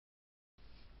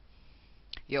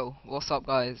Yo, what's up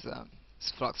guys?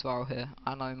 It's Fluxviral here.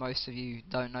 I know most of you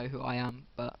don't know who I am,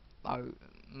 but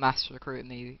Mass recruited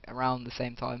me around the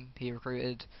same time he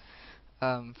recruited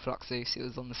Fluxzeus. It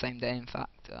was on the same day, in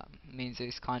fact. Me and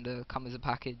Zeus kinda come as a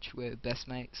package. We're best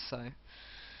mates, so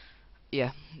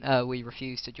yeah, we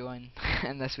refused to join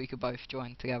unless we could both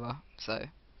join together. So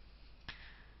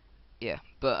yeah,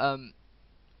 but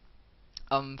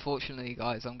unfortunately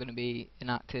guys, I'm gonna be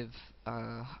inactive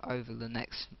over the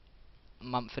next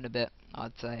month and a bit,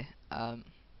 I'd say.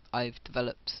 I've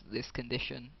developed this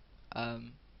condition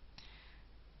um,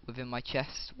 within my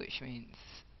chest, which means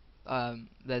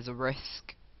there's a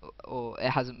risk, or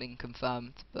it hasn't been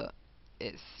confirmed, but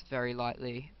it's very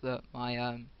likely that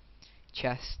my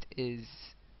chest is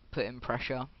putting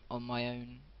pressure on my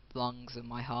own lungs and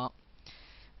my heart,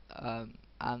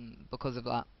 and because of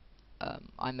that,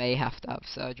 I may have to have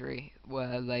surgery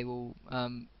where they will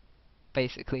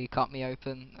basically cut me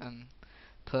open and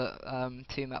put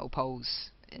two metal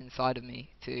poles inside of me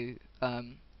to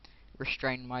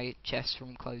restrain my chest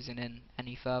from closing in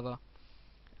any further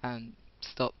and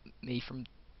stop me from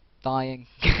dying.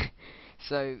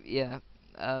 So yeah,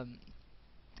 um,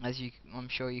 I'm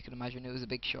sure you can imagine, it was a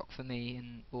big shock for me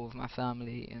and all of my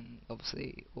family and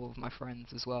obviously all of my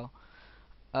friends as well.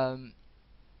 Um,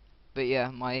 but yeah,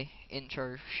 my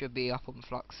intro should be up on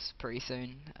Flux pretty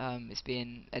soon. It's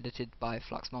being edited by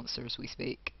Flux Monster as we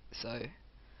speak, so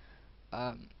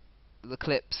um, the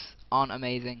clips aren't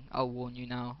amazing, I'll warn you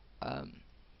now.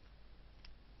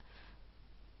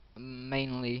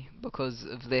 Mainly because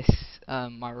of this,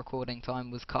 my recording time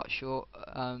was cut short.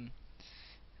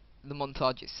 The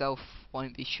montage itself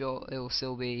won't be short, it will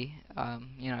still be, a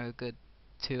good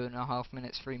 2.5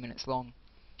 minutes, 3 minutes long.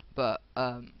 But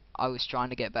I was trying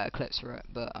to get better clips for it,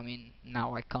 but I mean,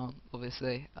 now I can't,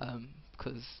 obviously,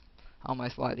 because I'll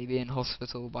most likely be in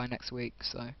hospital by next week,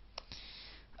 so,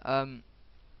 um,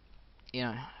 you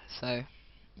know, so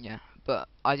yeah. But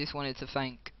I just wanted to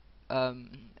thank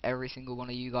every single one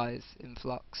of you guys in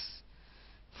Flux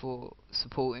for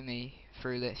supporting me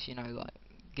through this. Like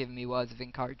giving me words of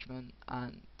encouragement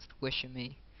and wishing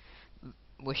me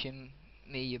wishing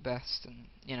me your best, and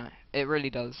it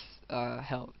really does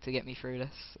help to get me through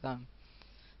this.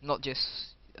 Not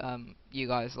just you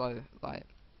guys though, like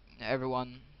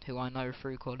everyone who I know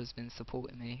through COD has been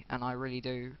supporting me, and I really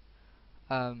do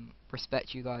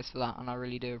respect you guys for that, and I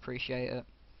really do appreciate it.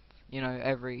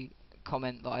 Every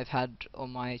comment that I've had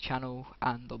on my channel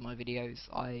and on my videos,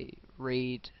 I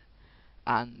read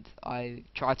and I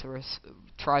try to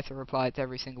reply to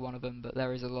every single one of them, but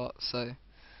there is a lot, so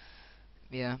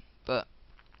yeah. But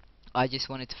I just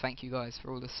wanted to thank you guys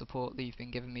for all the support that you've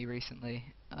been giving me recently.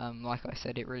 Like I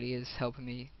said, it really is helping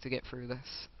me to get through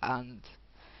this, and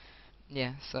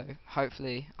yeah, so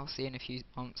hopefully I'll see you in a few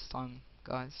months' time,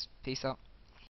 guys. Peace out.